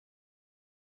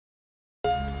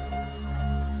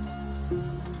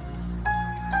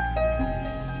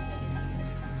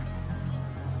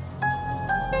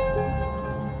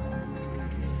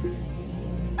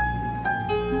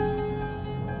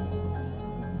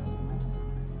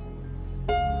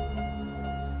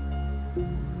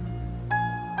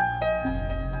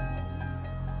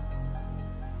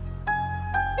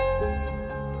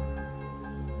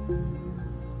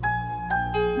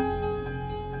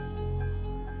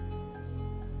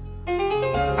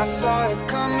I saw it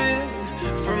coming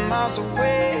from miles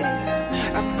away.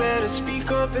 I better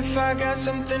speak up if I got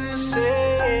something to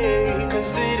say, 'cause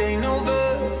it ain't over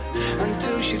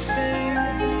until she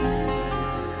sings.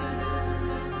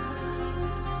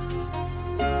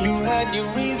 You had your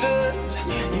reasons,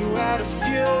 you had a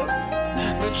few,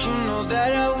 but you know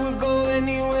that I would go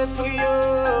anywhere for you,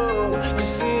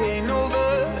 'cause it ain't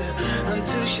over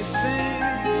until she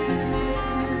sings.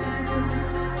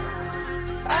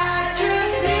 I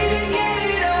just need to get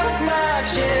it off my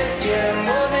chest, yeah,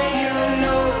 more than you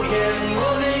know, yeah,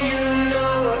 more than you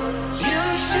know. You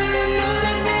should know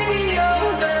that baby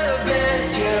you're the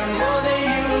best, yeah, more than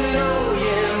you know,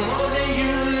 yeah, more than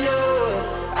you know.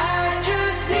 I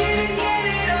just need to get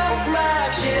it off my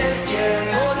chest, yeah,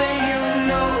 more than you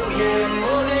know, yeah,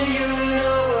 more than you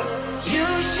know. You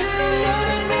should know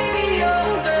that baby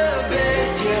you're the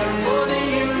best, yeah, more than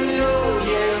you know,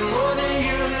 yeah, more than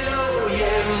you know,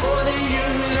 yeah, more than you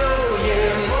know,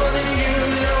 yeah, more than you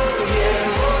know, yeah,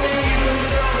 more than you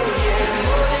know, yeah,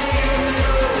 more than you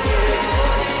know, yeah,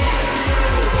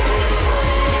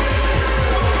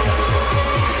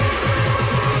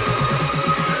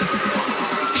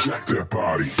 Jack that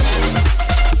body.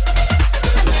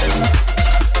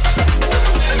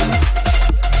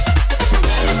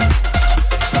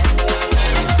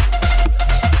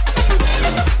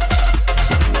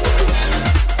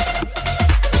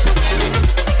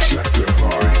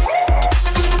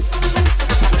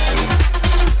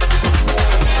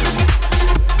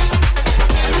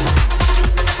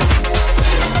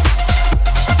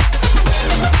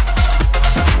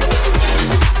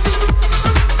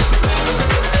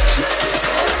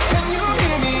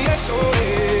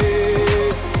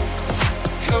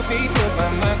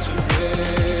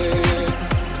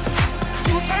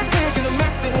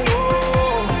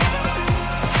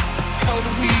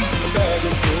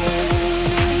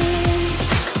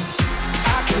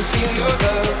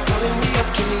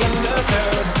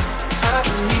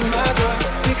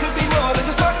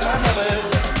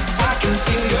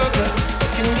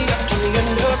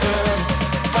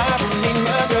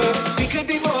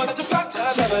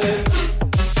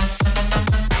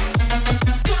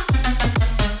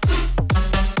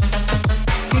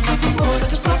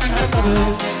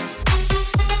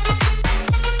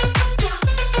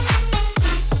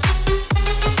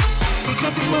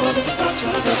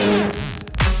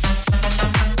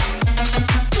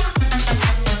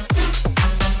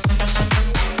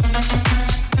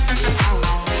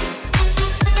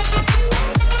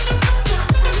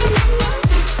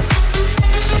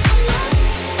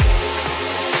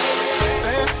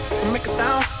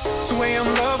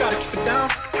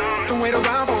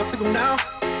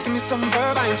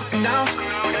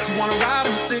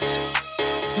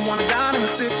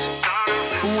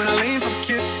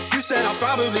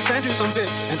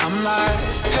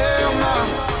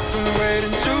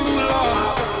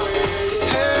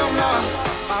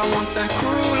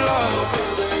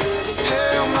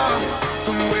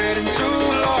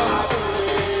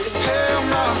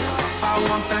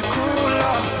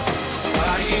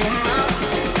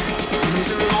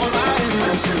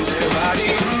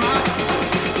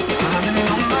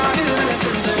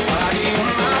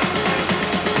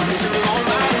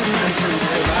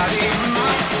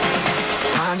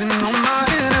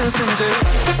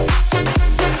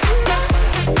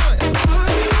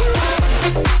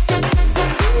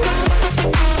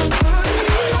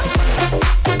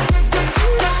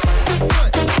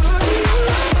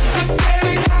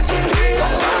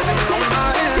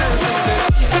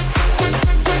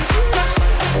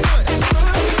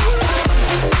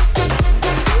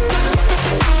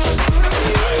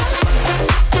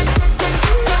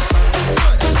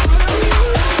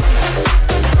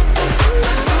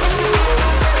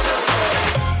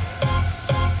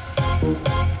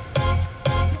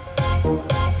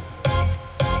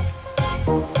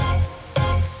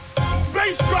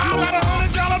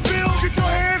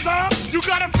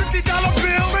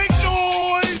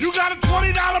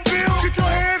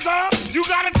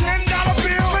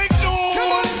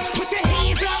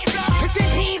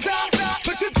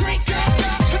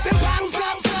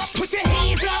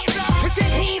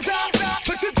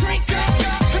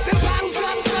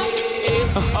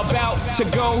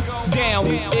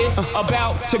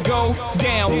 To go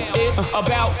down, it's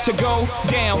about to go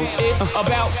down. It's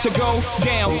about to go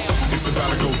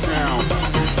down.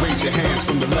 Raise your hands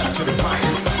from the left to the right.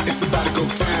 It's about to go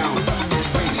down.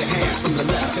 Raise your hands from the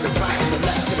left to the right, the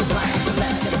left to the right, the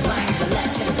left to the right, the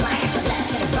left to the right, the left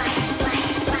to the right.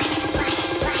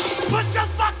 Put your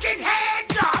fucking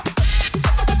hands up.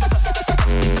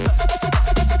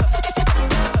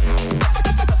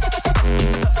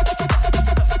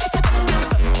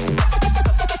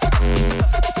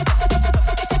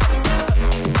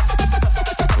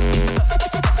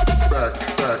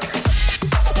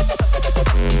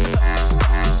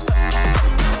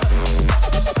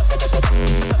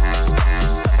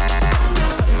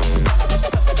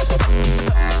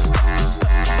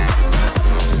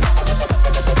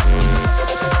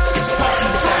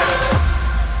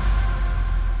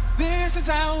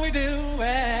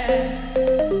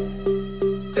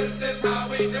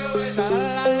 This is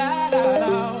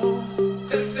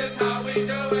how we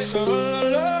do it.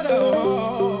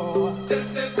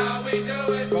 This is how we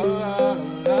do it.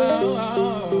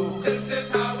 This is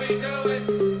how we do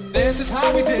it. This is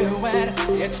how we do it.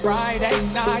 It's Friday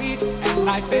night and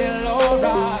I feel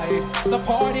alright. The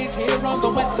party's here on the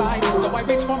west side, so I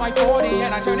reach for my 40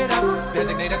 and I turn it up.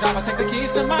 Designated driver, take the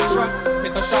keys to my truck.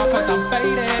 Hit the shop cause I'm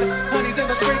faded. Honey's in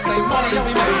the streets, say money, yeah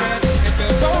we made it. It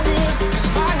feels so good in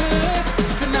my hood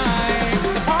tonight.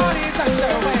 The party's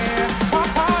underway.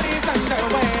 Party's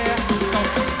underway. So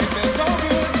it feels so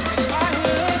good in my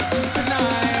hood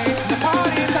tonight. The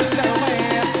party's underway.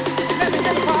 Let me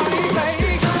get the party say.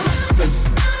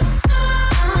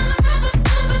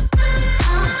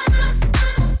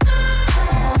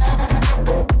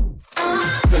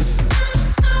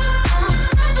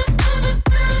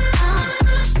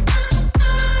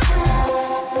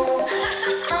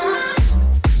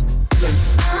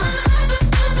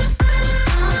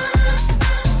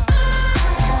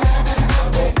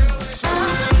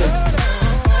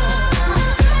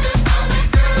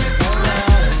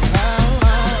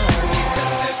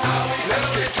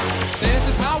 This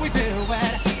is how we do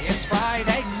it. It's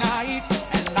Friday night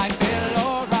and I feel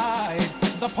alright.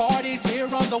 The party's here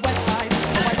on the west side,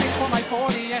 so I reach for my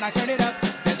 40 and I turn it up.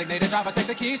 Designated driver, take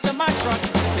the keys to my truck.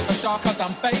 Hit the shop cause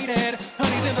I'm faded.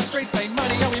 Honey's in the streets, say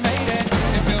money, yeah we made it.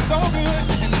 It feels so good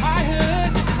in my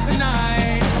hood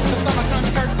tonight. The summertime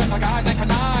skirts and the guys ain't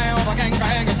canine. All the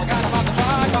gangbangers forgot about the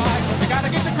drive-by. You gotta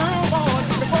get your groove on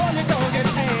before you go get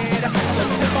paid. So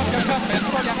tip up your cup and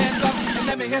throw your hands up and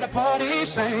let me hear the party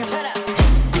say. Cut up.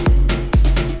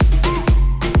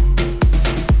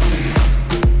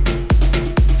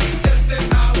 This is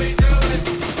how we do it.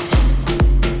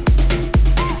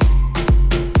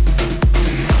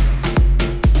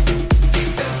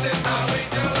 This is how we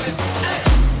do it.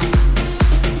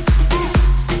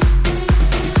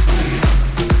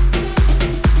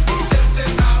 This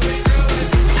is how we do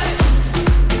it.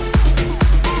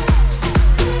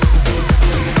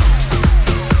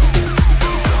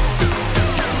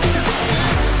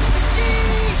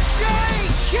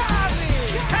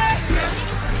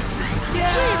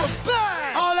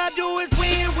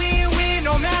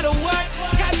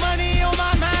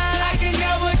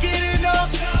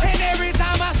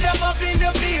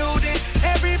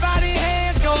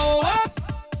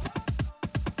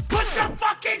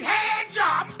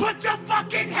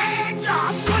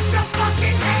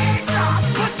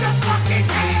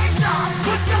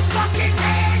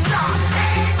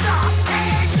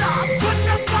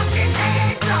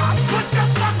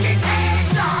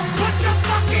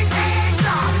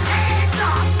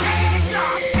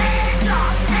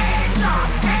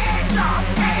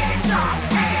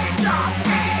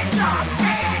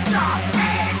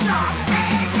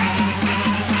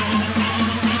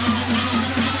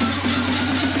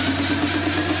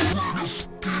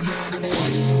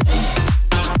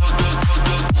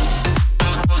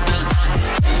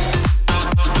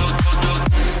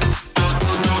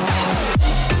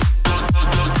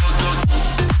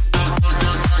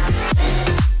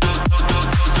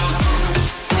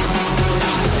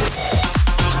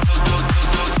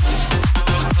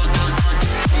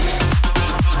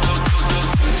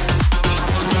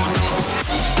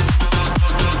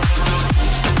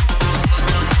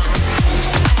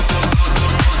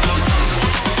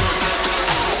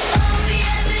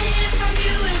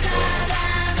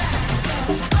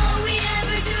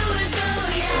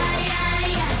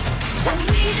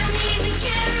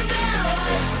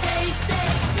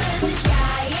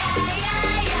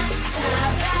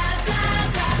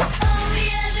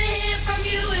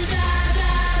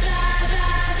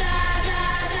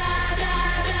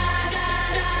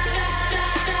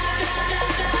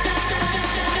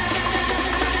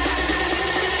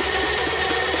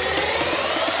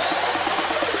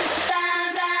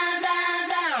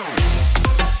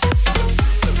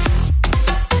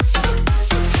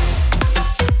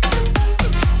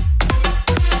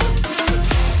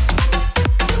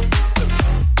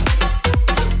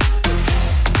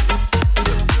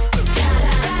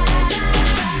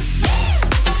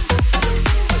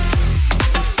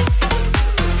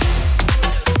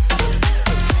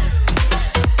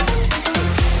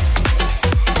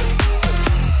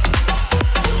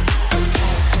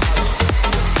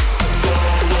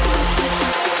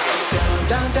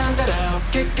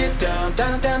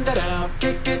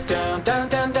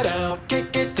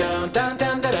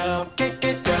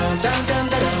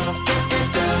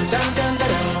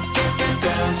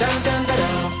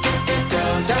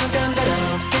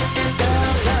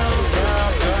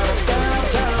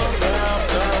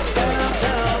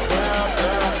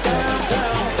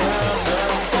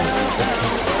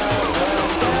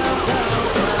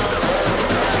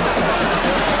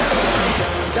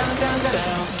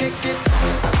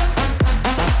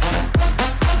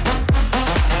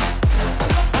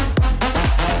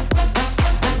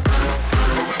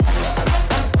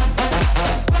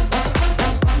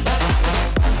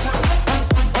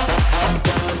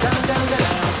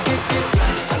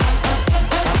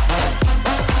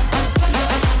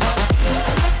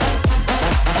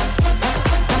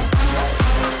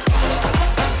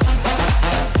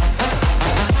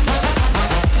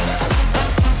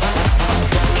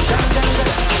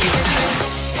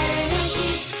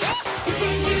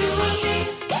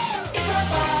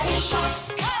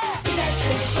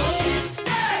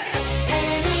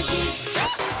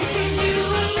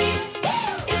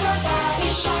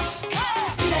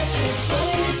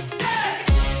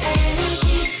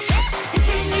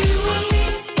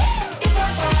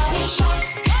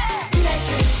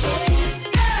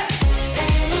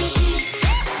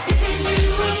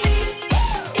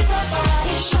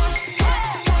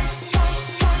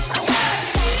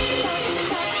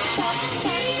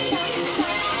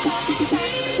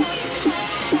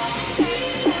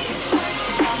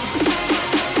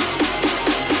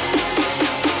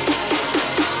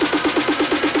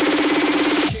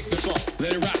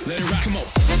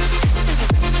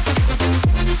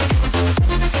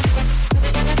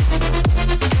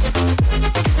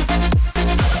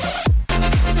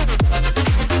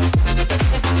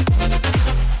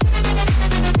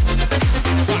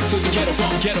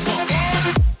 Get 'em up.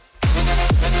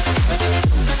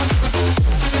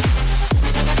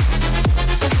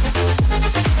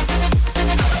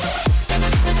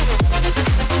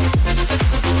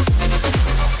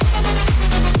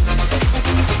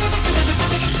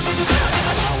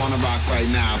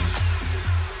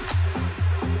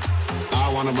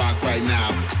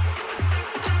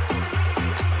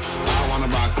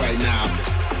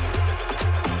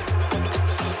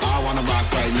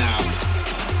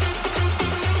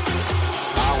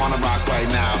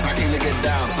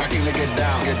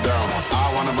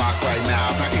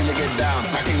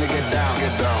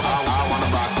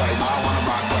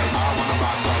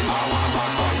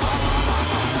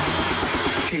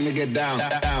 Get down, down,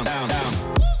 down, down.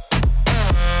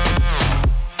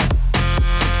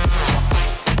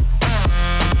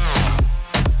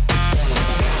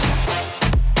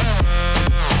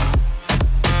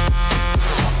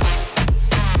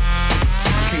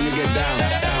 King to get down,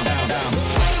 down, down, down.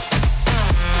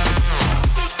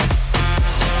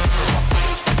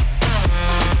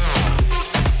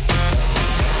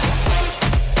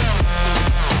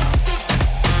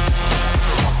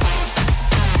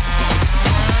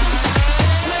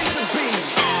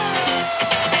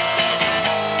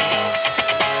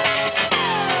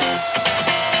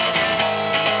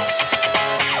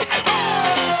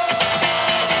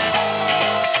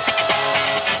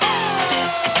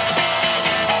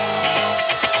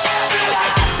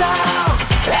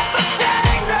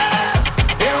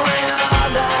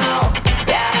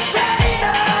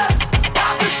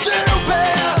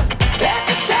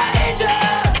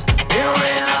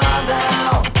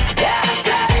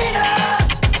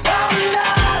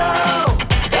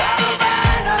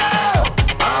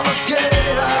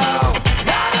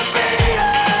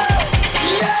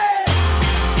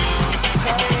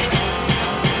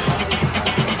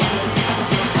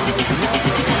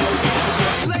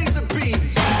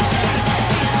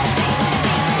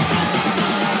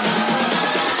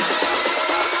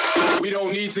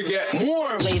 To get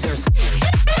more lasers.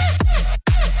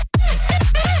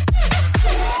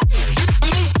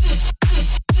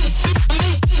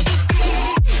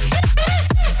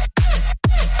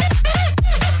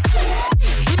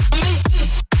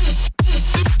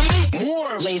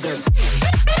 More lasers.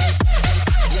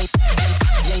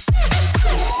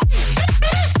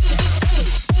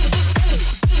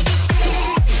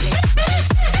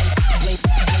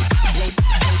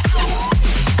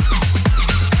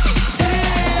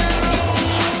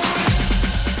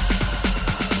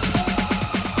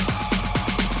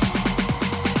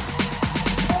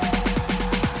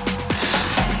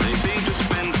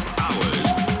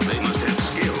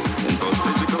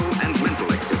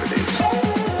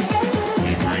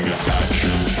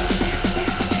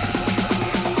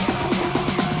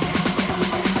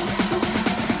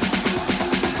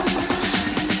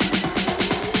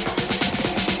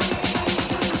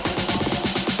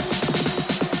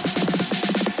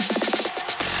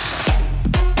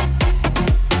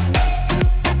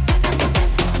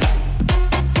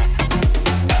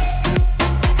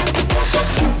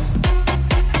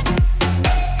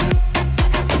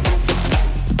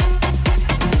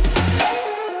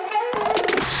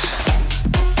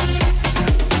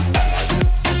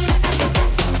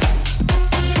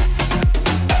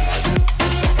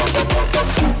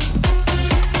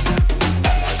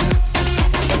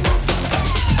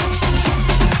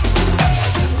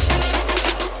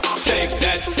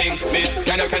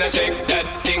 Can I shake that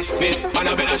thing, miss? And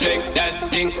I better shake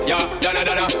that thing, yeah. Donna,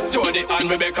 Jody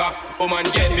and Rebecca, woman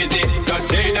get busy.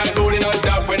 Just shake that booty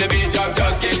non-stop when the beat drop.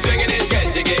 Just keep swinging it,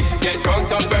 get jiggy. Get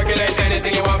drunk, up, percolate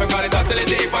anything you want. Call it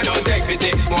oscillate and don't take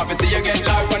pity. Want to see you get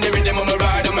locked on the rhythm of my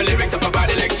ride. And my lyrics up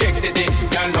about electricity.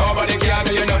 And nobody can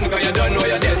do you nothing cause you don't know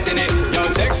your destiny. Yo,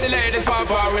 sexy ladies want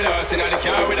war with us. You know the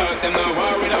car with us, them not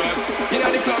war with us. You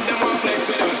know the club, them want flex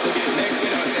with us. To get next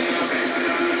with us, and you flex with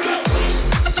us.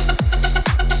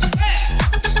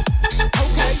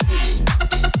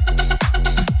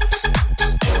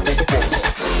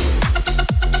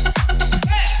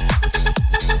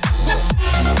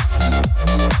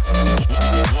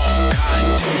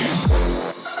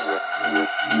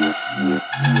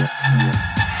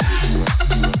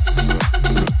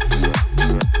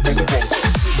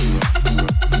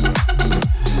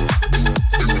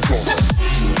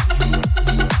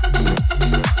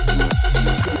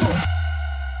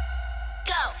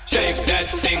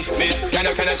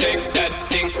 Can I shake that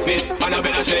thing, miss? And I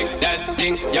better shake that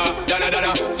thing, yeah.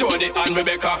 Donna, Jody and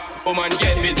Rebecca, woman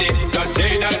get busy. Just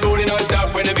shake that booty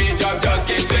non-stop when the beat drop. Just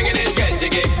keep swinging it, get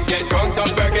jiggy. Get drunk, up,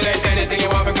 percolate anything you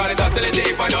want. Call it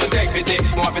oscillate and don't take pity.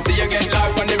 Want to see you get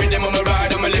locked on the rhythm of my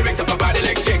ride. And my lyrics up about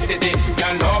electricity.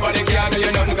 And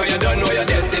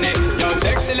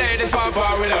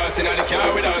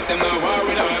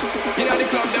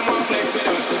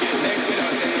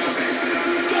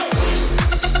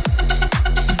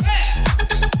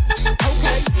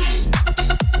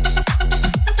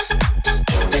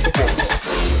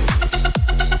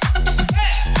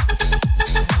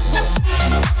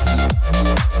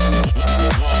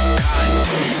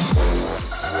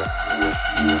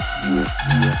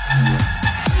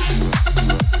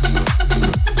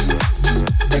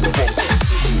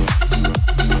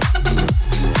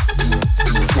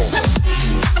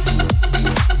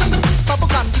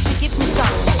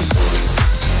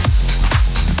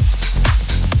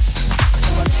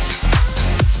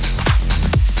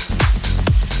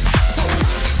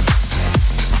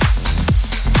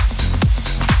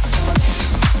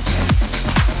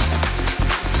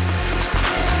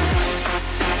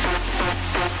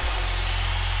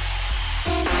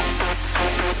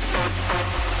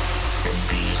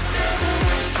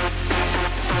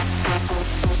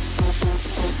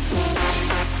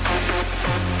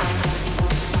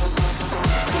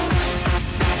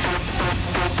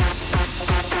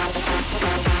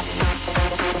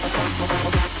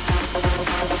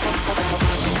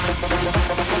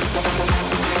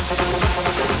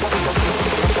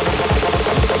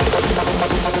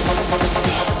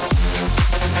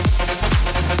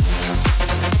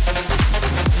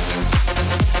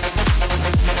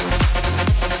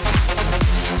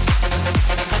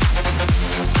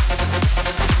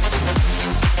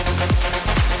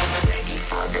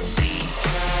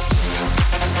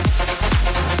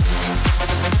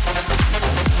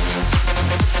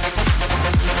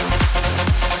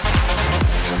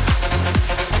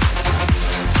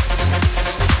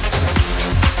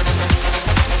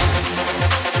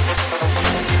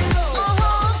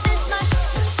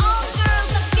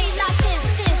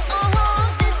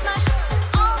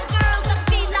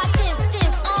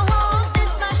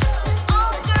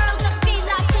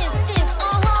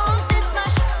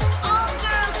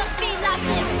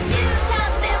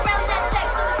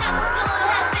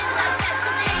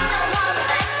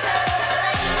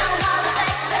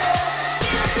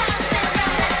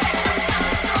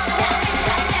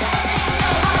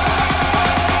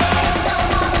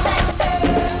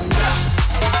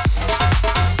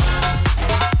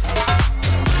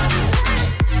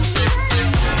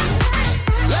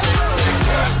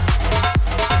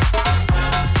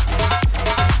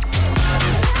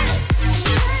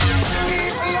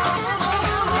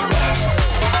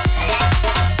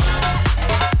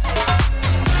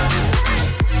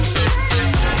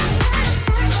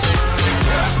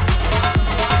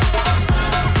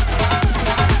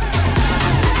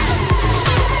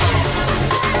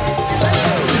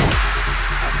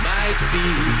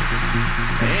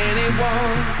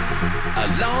a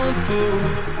lone fool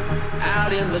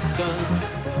out in the sun.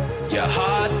 Your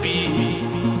heartbeat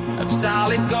of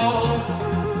solid gold.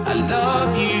 I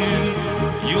love you,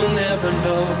 you'll never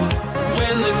know.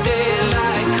 When the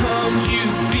daylight comes, you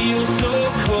feel so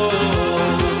cold.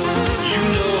 You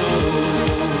know,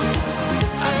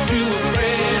 I'm too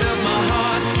afraid of my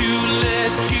heart to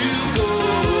let you go.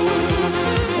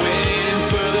 Waiting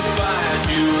for the fires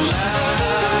you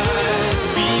light,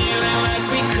 feeling like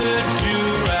we could do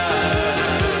right.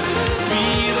 Be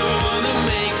the one that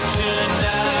makes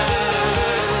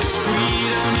tonight. 'Cause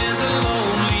freedom is a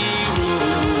lonely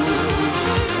road.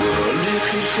 We're under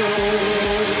control.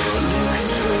 Under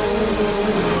control.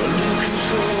 Under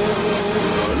control.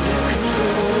 Under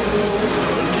control.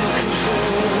 Under control.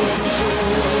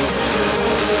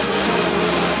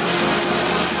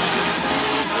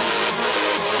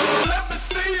 Let me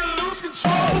see you lose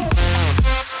control.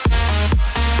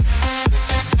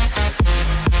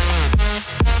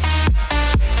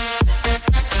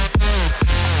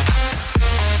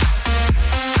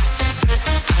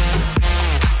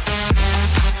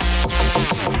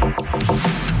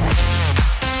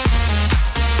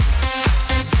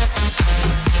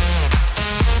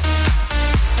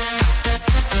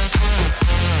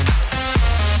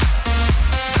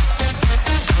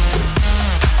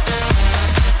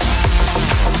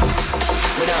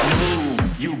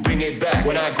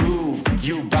 When I groove,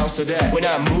 you bounce to that. When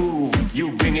I move,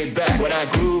 you bring it back. When I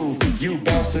groove, you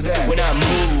bounce to that. When I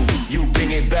move, you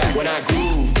bring it back. When I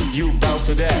groove, you bounce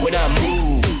to that. When I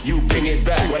move, you bring it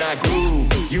back. When I groove,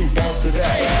 you bounce to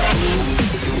that. When I move,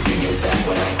 you bring it back.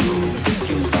 When I groove,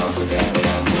 you bounce to that. When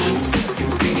I move, you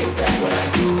bring it back. When I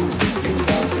groove, you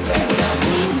bounce to that. When I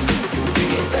move, you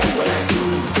bring it back. When I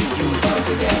groove, you bounce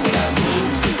to that. When I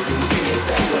move, you bring it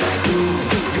back. When I groove,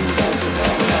 you bounce to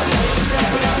that. When I bounce to that.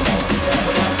 When I bounce to that.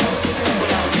 When I bounce to that.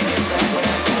 When I bring it back. When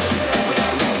I bounce to that. When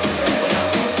I bounce to that. When I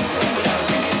bounce to that. When I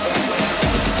bring it back. When I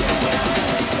bounce to that. When I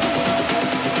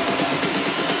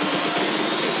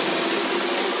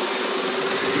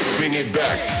bring it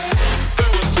back.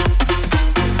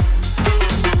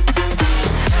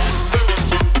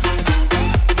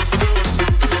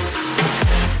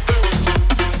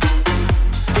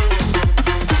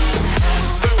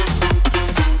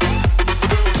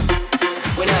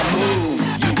 When I move,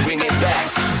 you bring it back.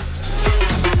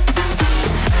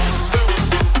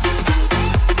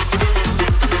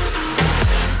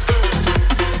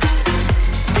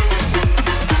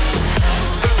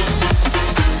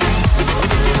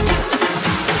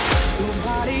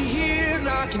 Nobody here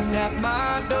knocking at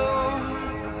my door.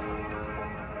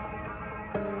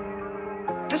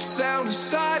 The sound of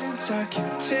silence I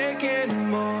can't take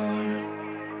anymore.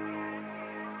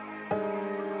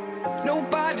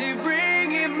 Nobody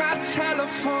ringing my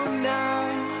telephone now.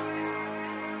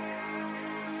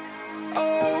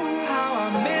 Oh, how I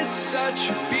miss such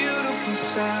a beautiful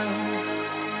sound.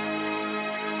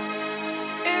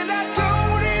 And I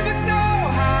don't even know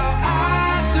how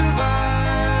I survive.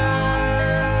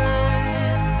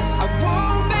 I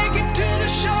won't make it to the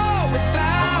show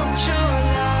without your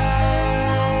light.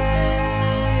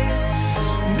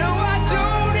 No, I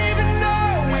don't even know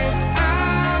if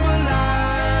I'm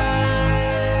alive.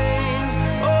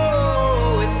 Oh,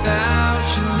 without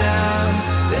you now,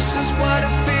 this is what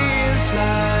it feels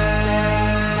like.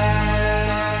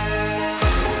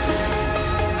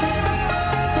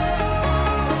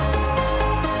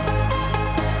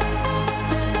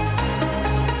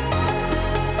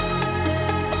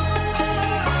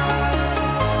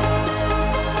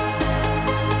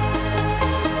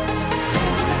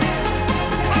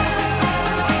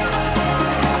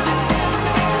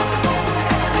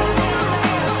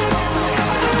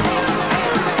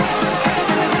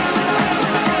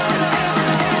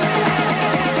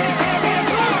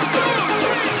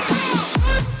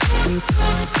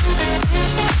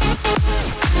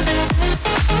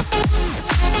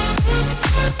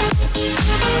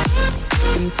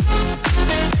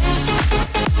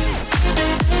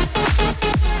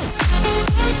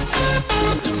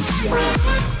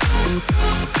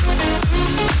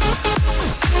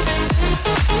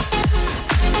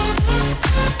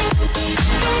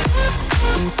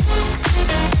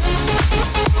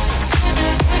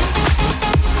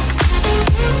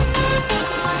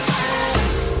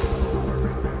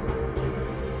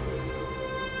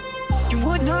 You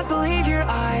would not believe your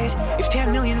eyes if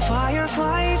 10 million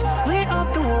fireflies lit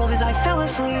up the world as I fell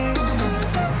asleep.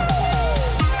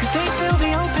 Cause they fill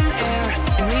the open air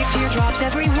and leave teardrops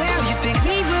everywhere. You think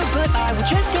me rude, but I would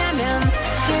just stand and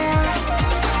stare.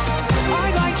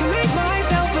 I'd like to make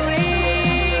myself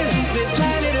believe that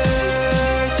planet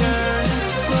Earth turns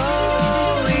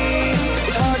slowly.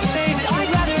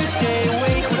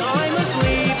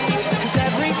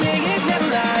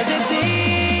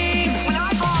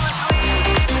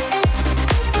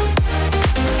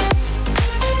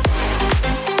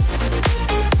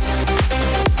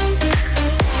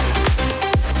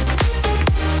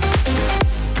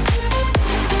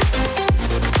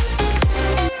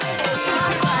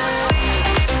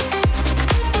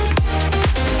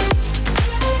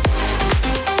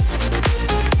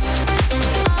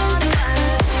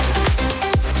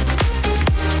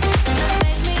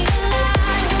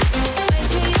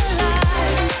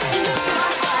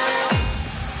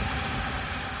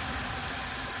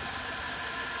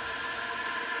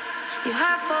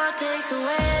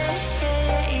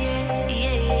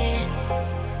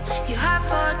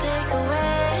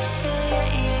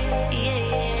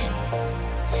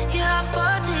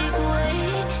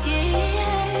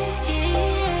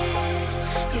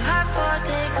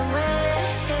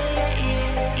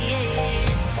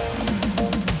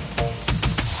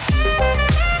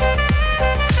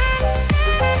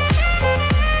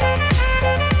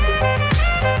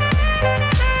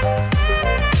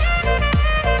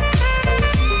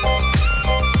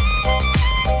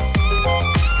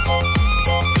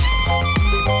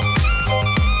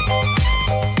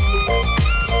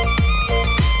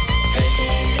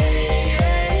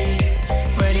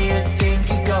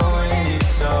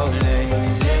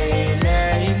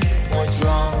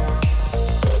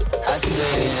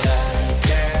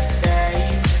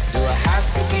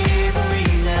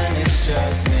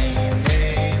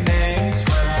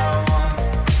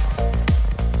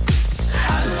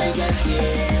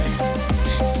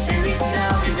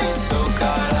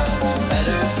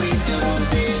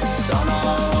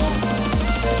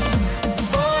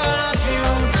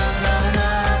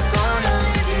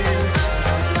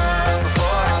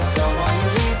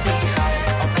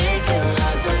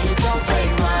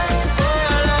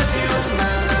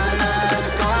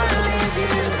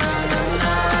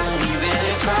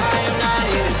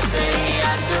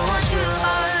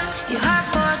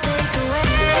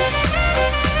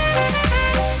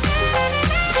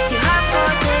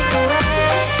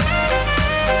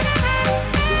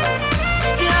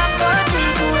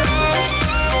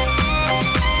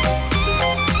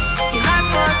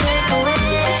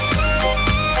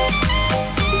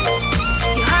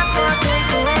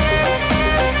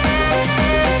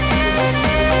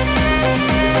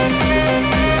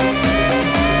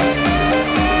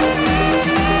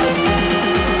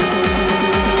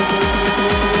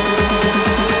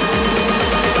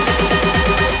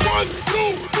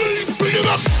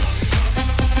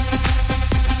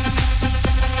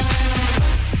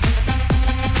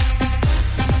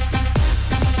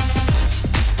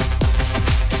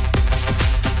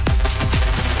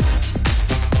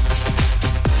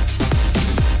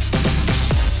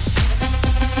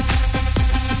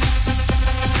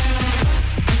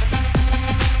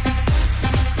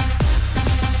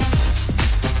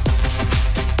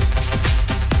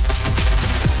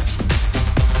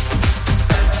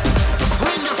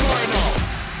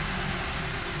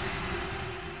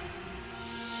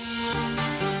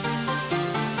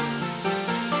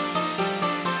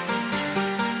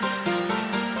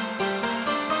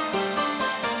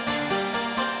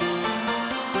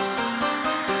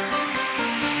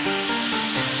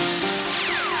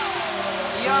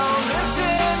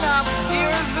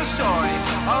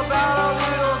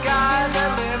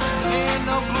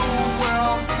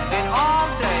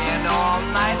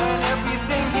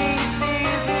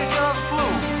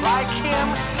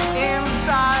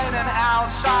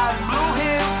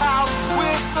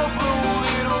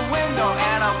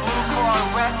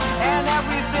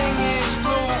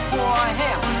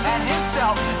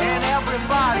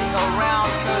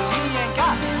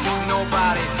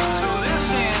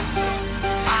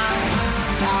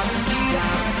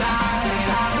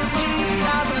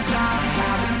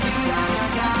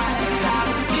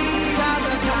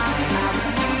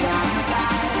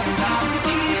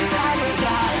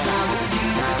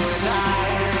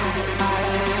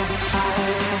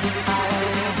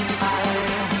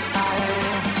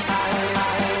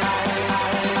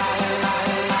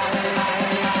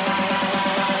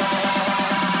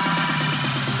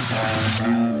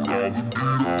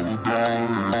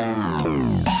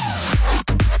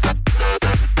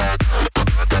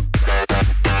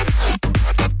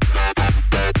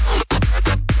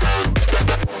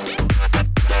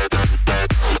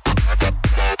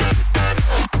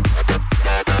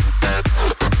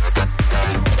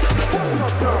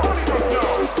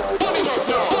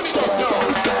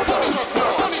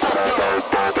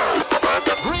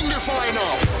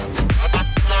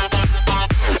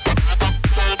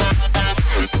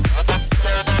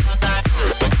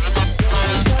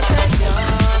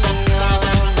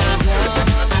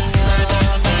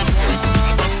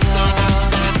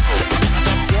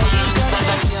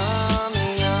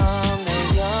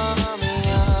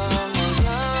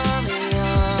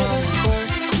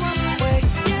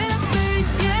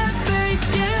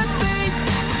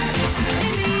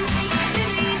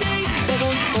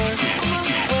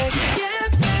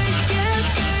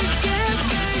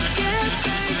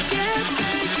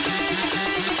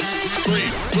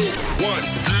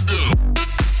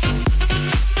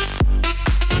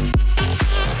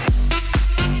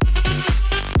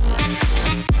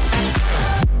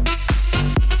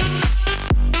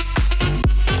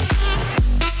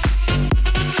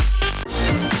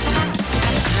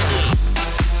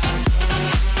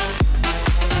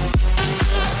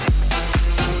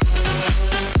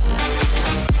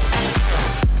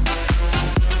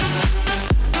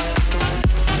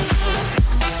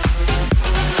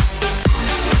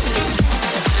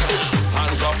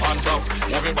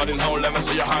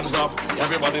 see your hands up.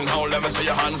 Everybody now, let me see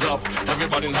your hands up.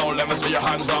 Everybody now, let me see your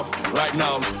hands up. Right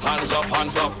now, hands up,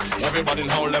 hands up. Everybody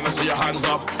now, let me see your hands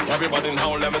up. Everybody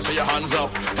now, let me see your hands up.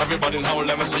 Everybody now,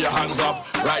 let me see your hands up.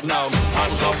 Right now,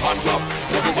 hands up, hands up.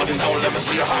 Everybody now, let me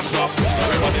see your hands up.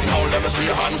 Everybody now, let me see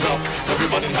your hands up.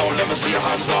 Everybody now, let me see your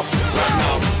hands up. Right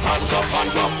now, hands up,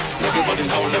 hands up. Everybody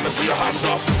now, let me see your hands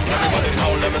up. Everybody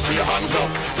now, let me see your hands up.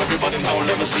 Everybody now,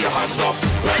 let me see your hands up.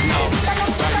 Right now,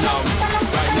 right now,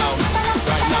 right now,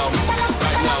 right now, right now,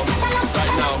 right now,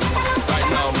 right now, right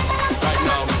now, right now, right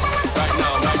now, right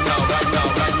now, right now,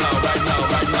 right now, right now,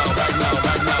 right now,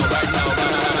 right now, right now,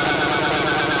 right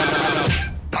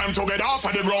now. Time to get off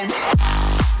of the ground.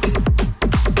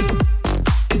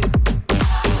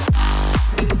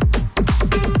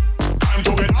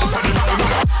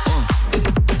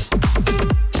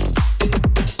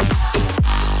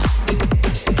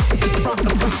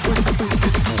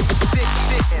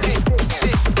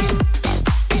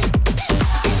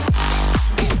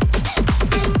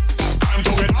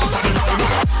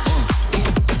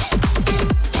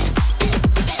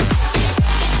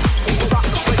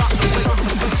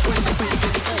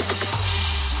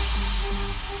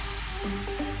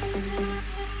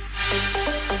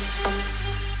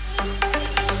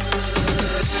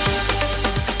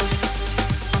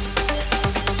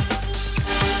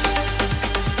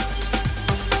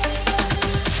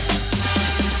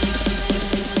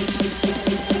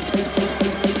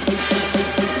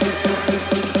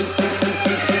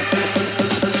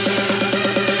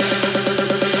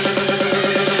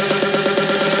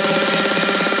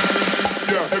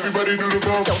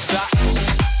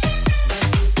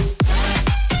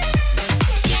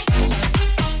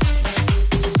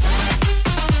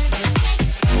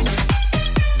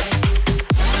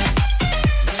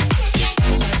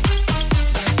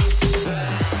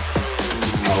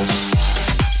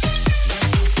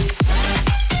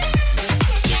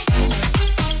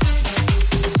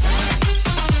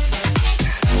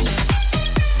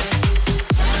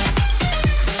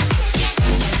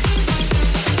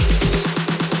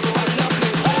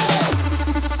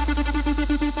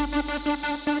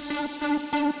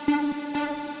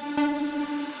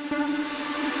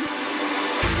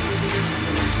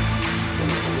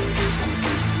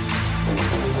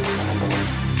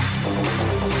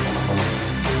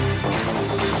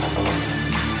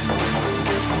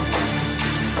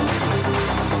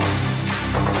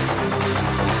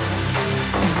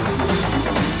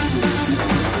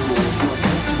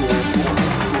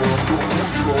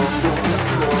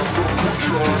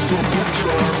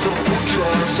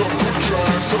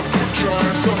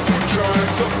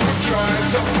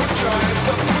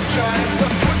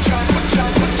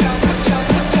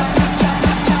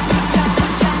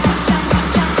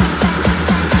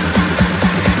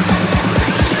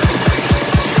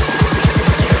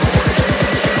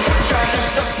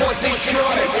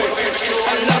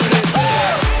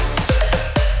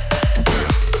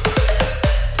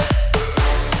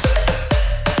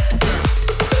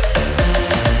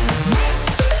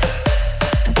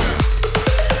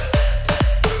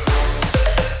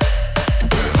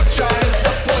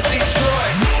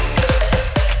 Detroit.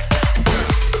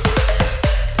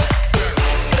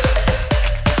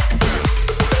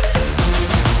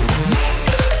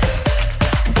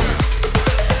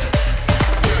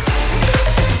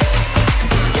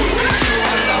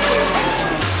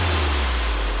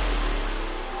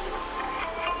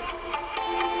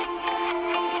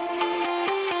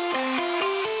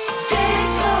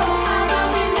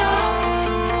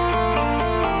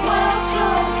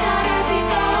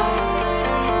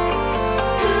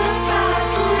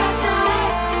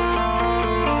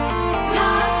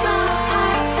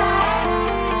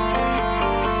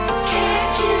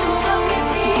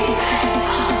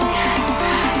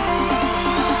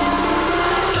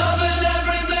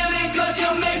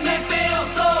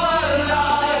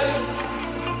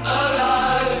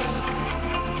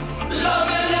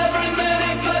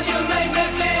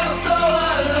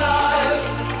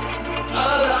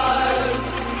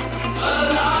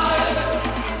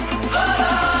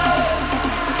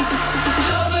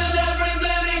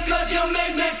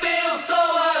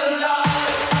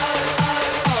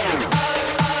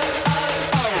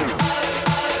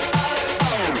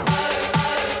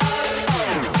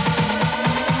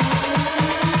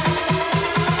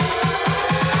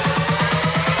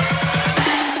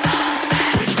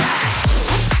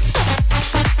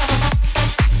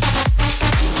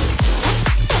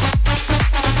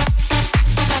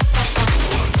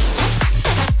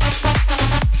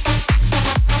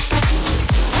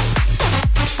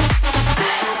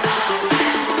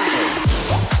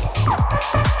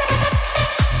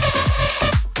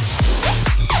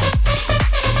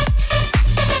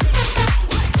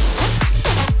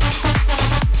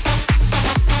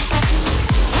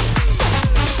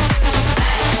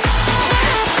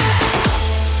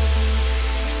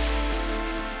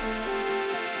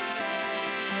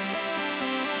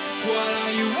 What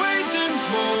are you waiting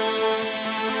for?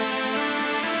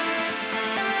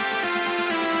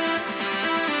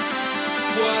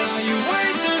 What are you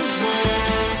waiting for?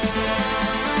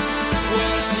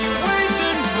 What are you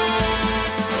waiting for?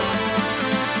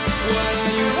 What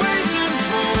are you waiting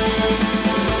for?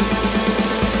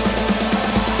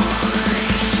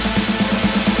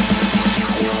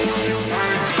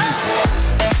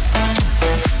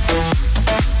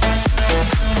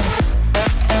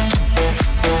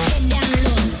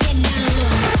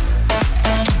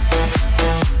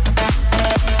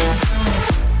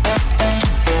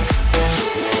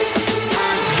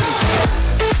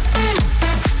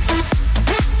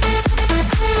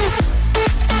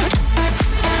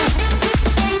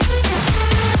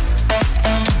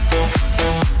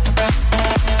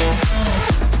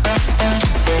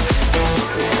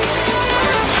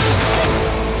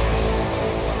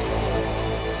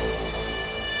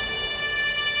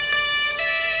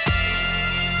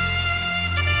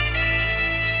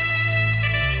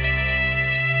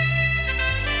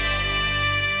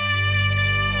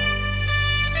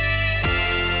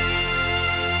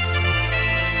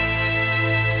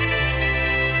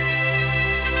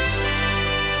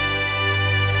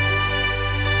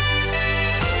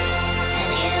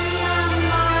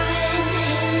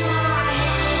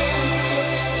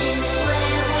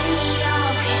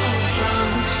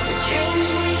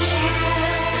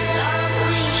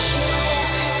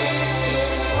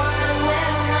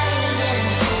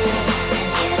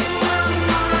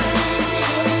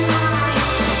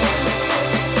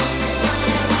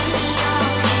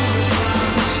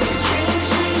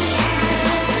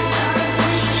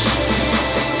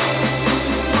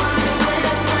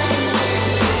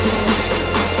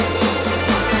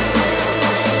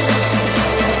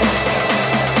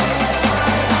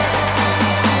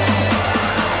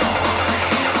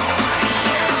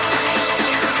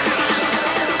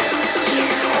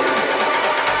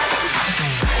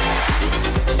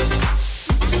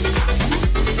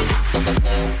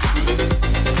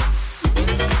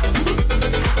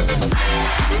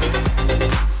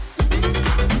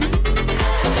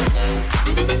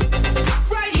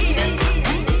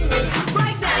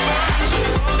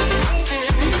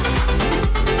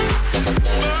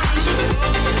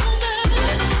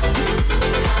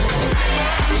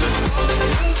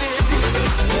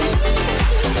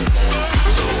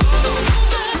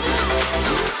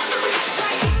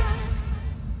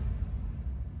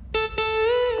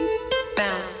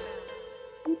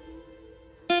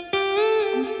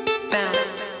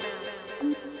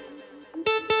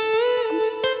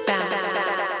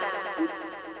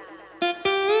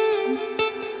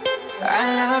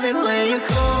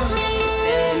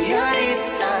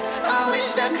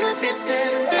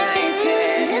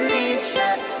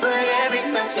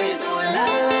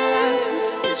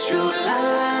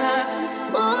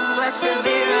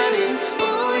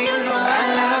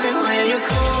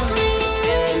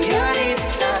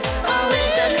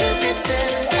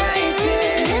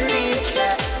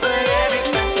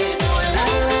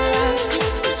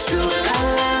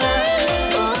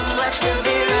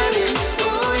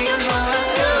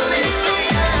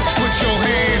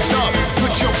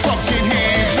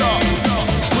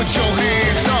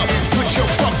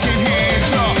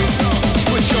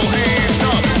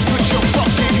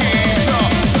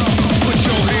 Put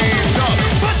your hands up.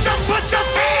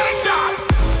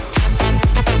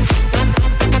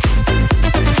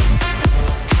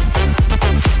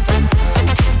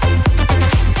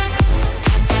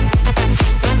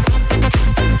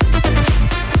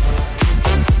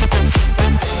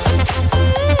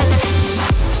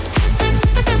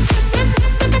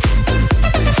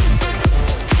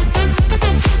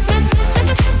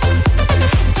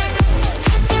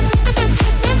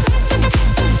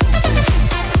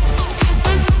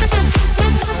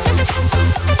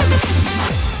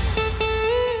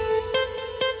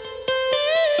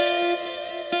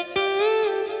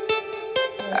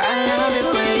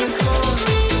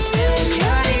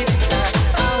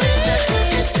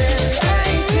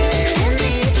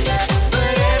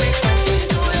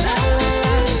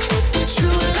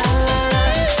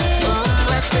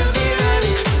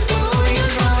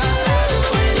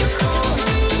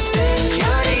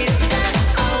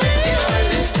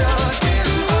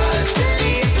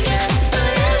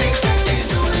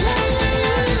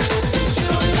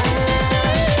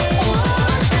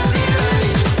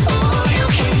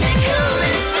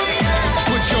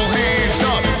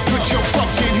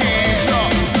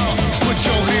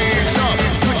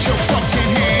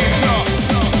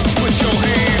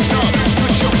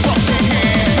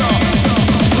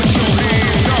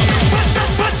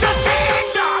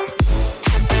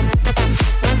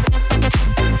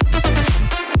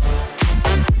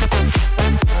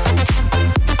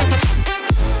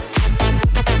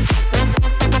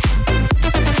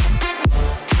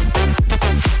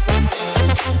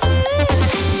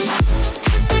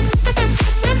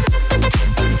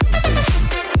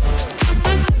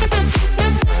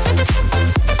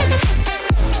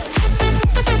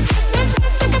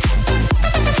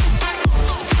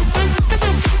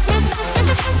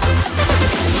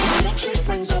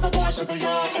 they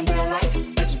are, and they're right.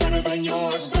 It's better than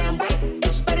yours, damn right.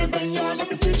 It's better than yours, I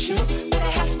can teach you. But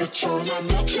I have to show my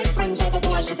milkshake brings all the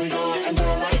boys to the yard, and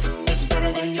they're right. It's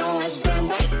better than yours, damn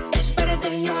right. It's better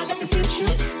than yours, I can teach you.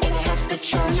 But I have to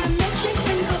show my milkshake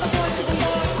brings all the boys to the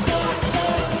yard.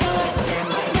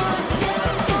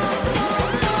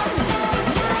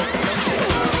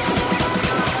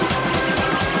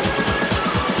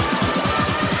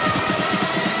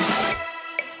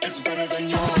 It's better than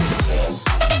yours.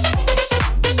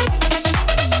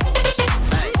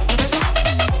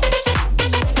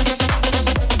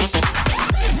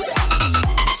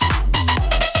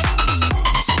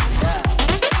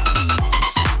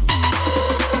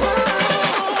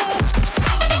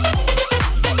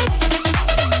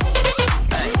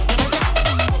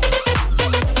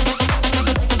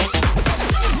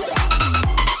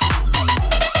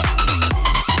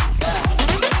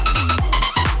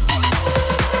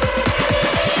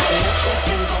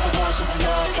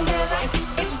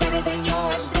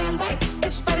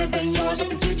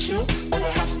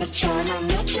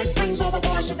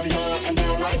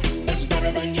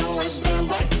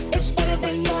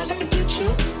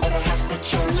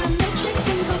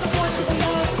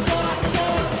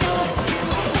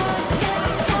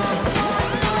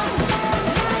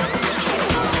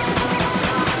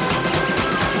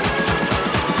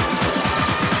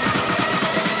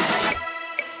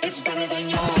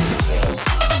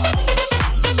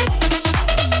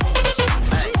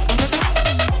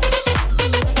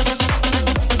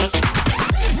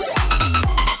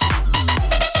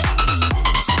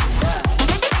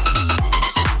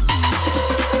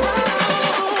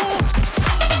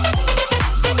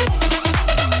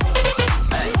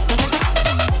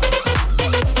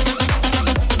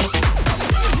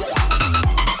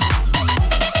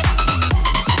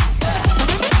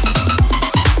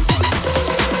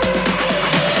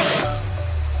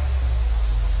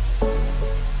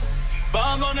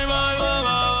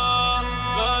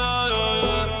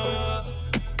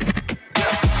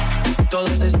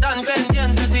 Todos están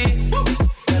pendientes de ti,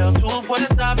 pero tú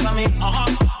puedes estar para mí,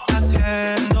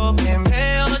 haciendo que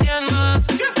me odien más,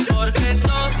 porque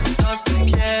todos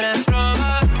te quieren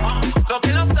probar. Lo que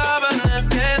no saben es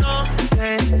que no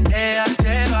te dejas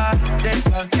llevar de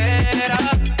cualquiera,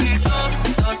 y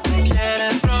todos te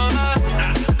quieren probar.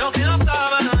 Lo que no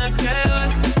saben es que hoy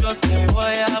yo te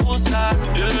voy a buscar.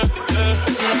 Y lo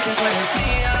que tú eres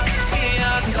mía,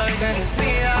 tú sabes que eres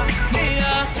mía,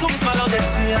 tú misma lo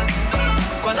decías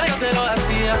cuando yo te lo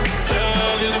hacía.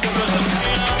 Dile que tú eres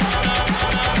mía.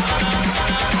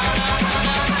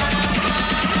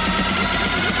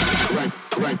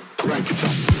 Crank it up.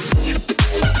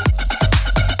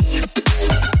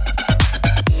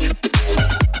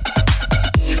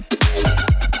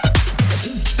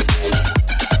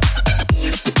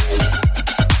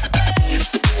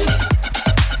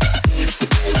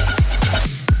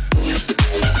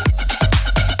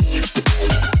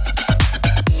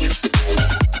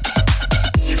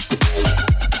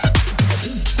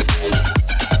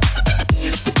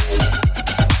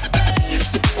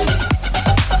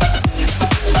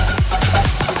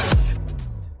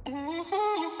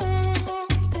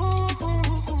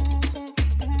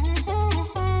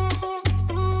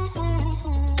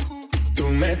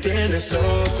 Tienes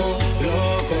loco,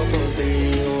 loco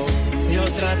contigo. Yo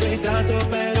trato y trato,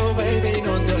 pero baby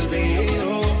no te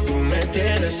olvido. Tú me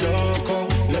tienes loco,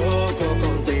 loco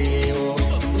contigo.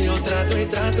 Yo trato y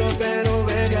trato, pero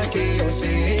baby aquí yo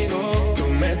sigo. Tú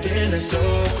me tienes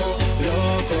loco,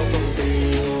 loco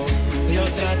contigo. Yo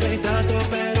trato y trato,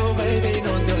 pero baby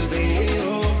no te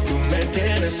olvido. Tú me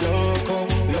tienes loco,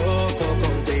 loco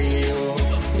contigo.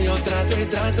 Yo trato y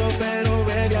trato, pero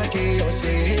baby aquí yo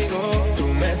sigo. Tú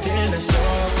me tienes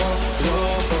loco,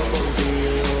 loco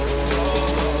contigo.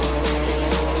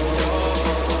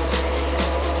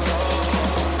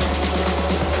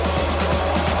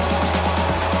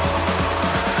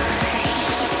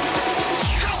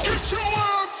 Get your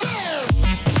ass in!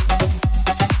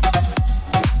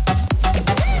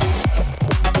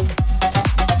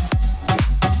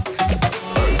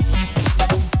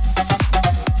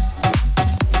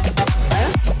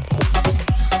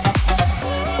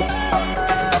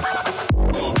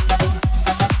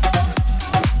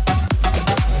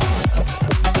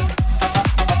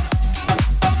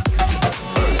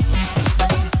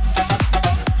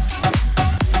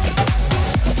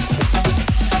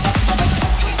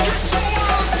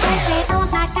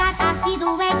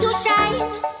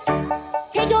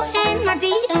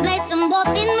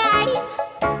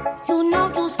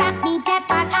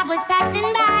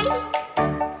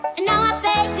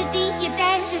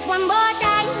 One more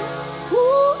time.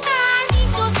 Ooh, I need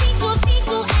to see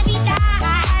you every time.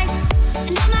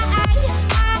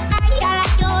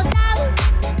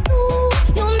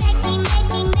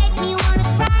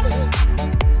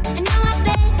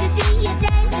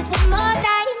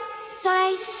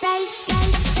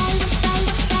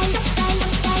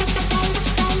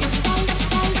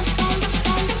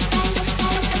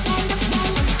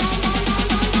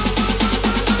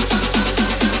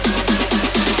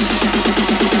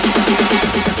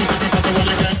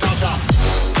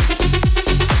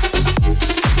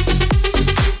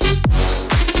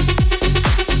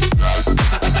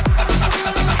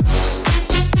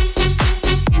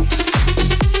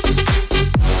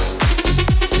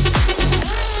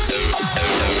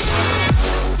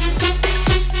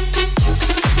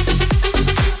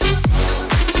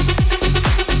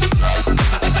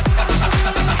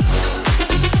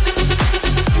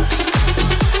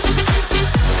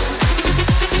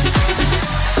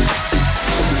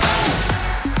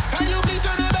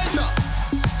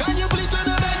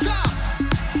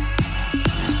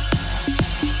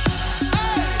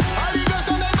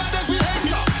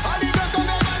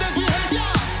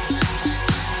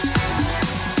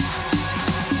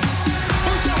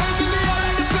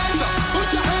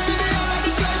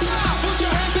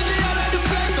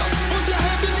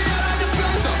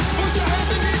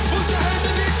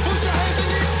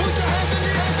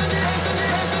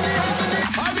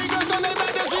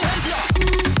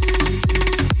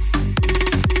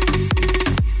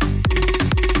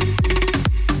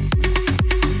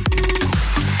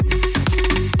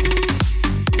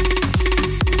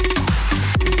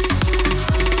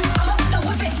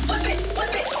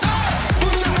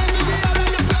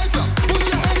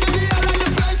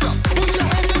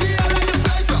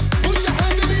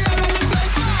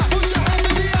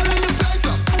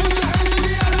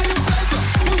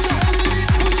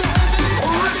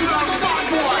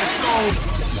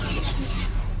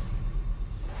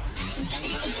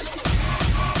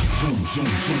 Zoom, zoom,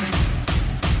 zoom.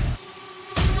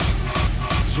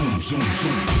 Zoom, zoom,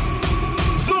 zoom.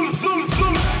 Zoom, zoom,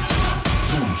 zoom.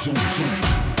 Zoom, zoom, zoom.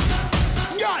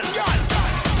 God.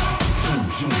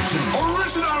 Zoom, zoom, zoom.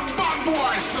 Original bad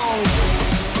boy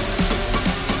sound.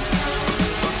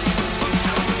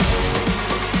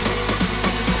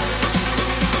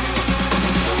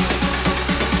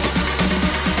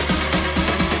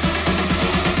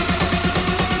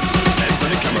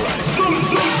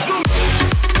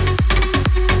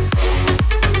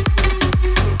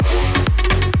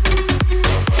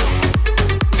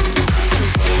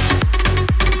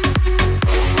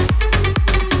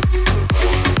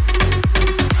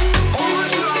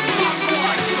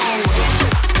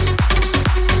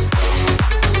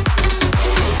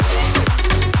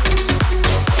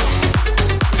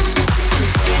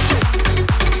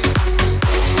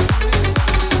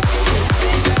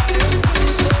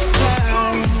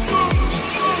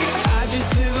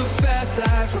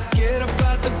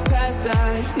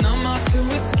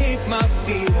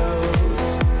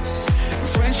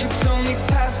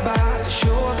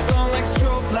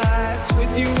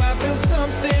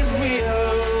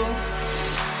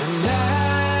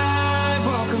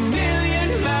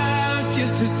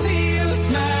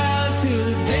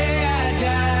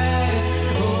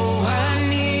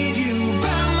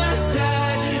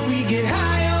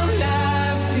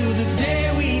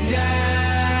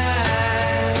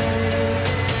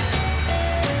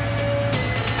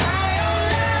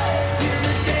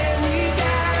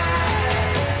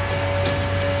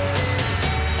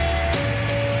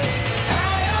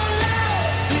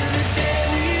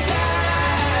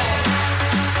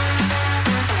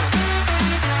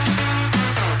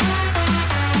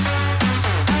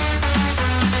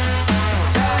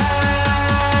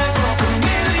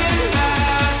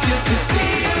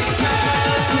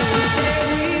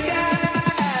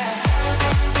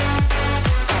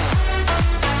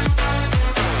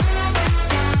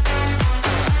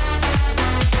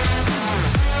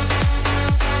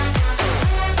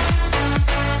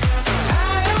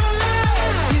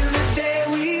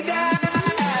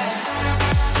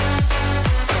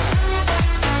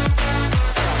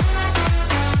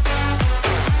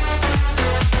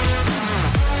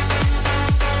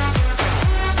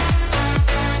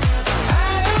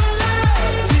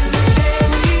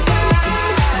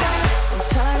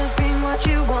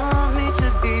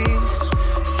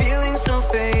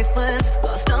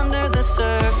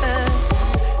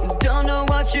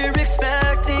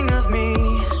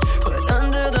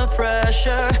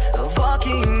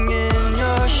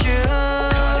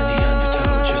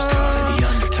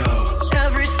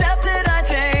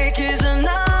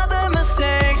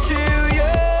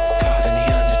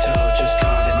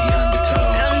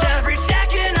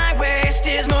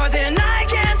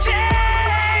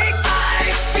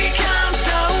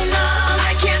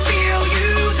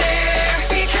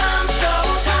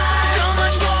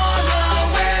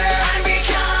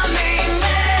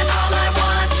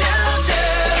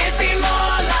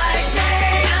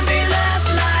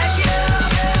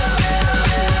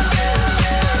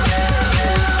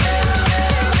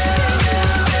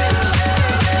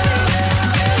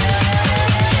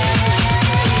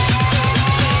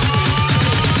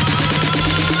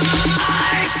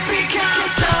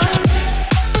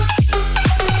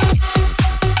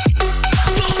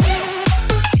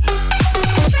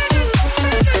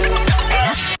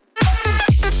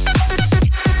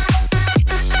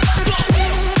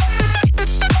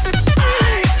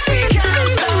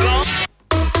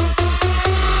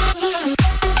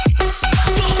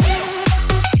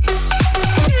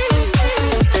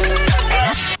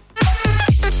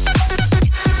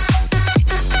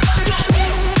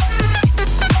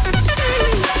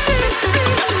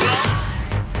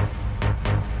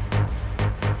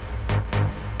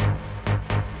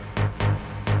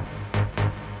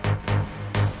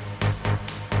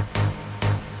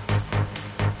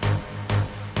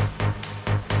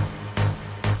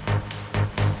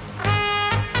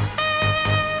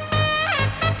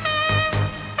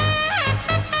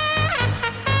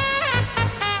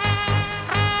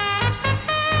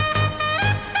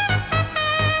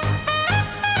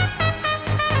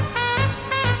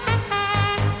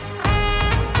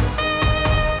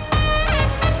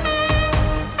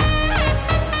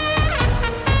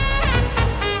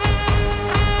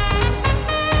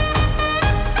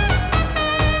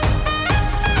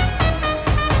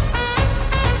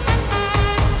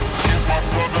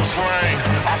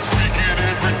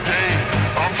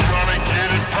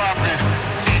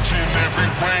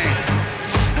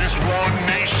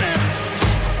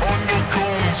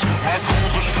 My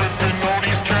goons are stripping all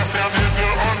these cats down in the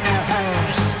under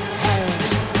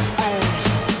rules.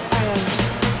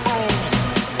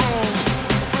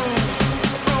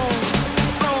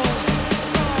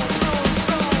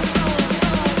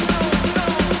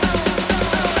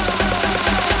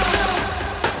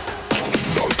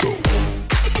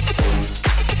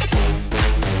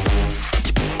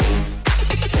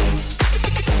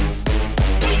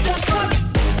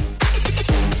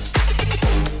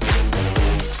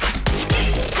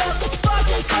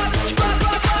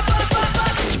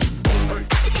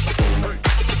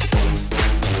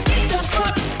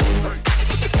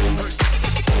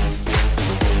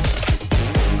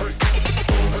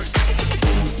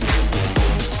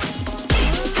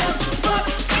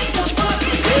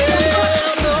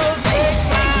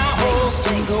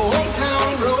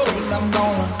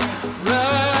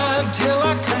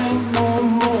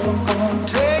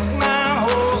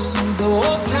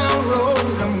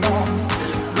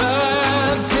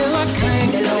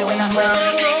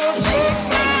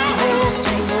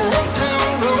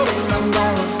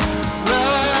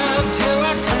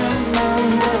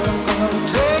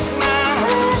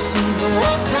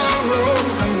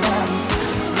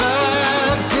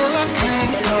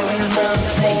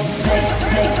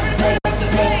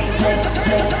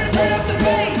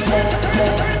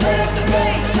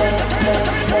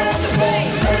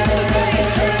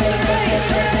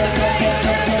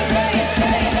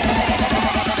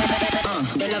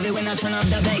 love it when I turn up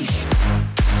the bass.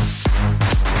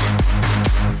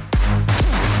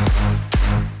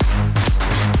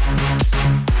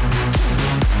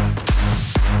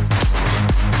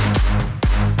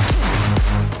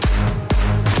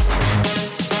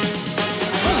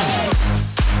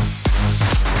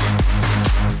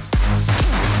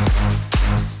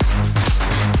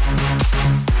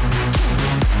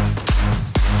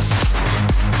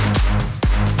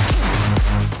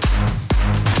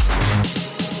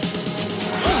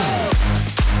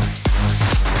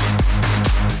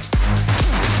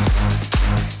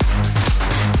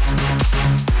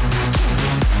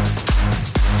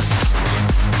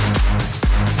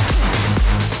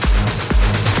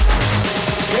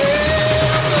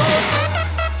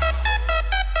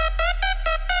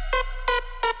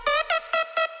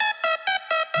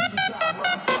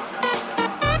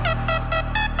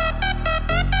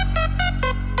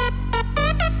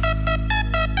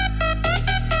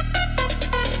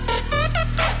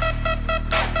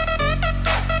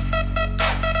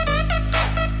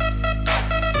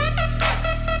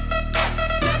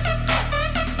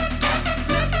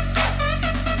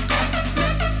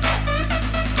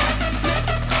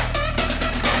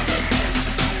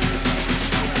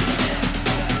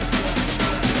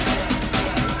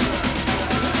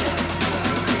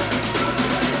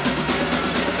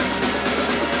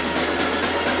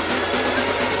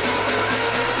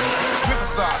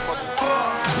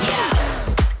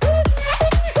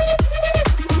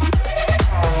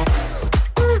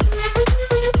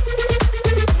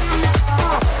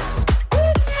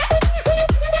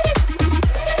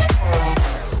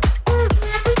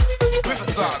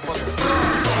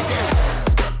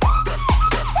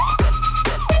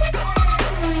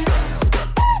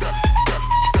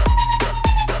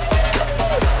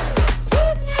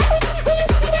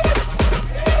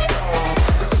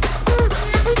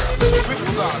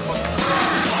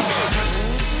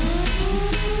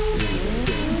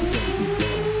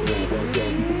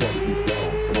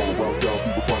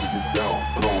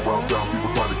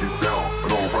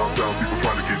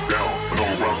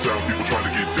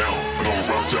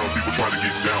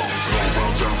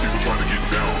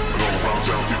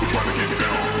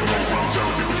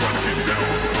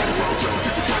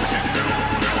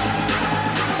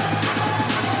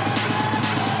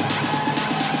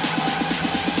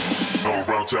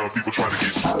 People trying to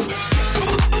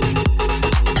get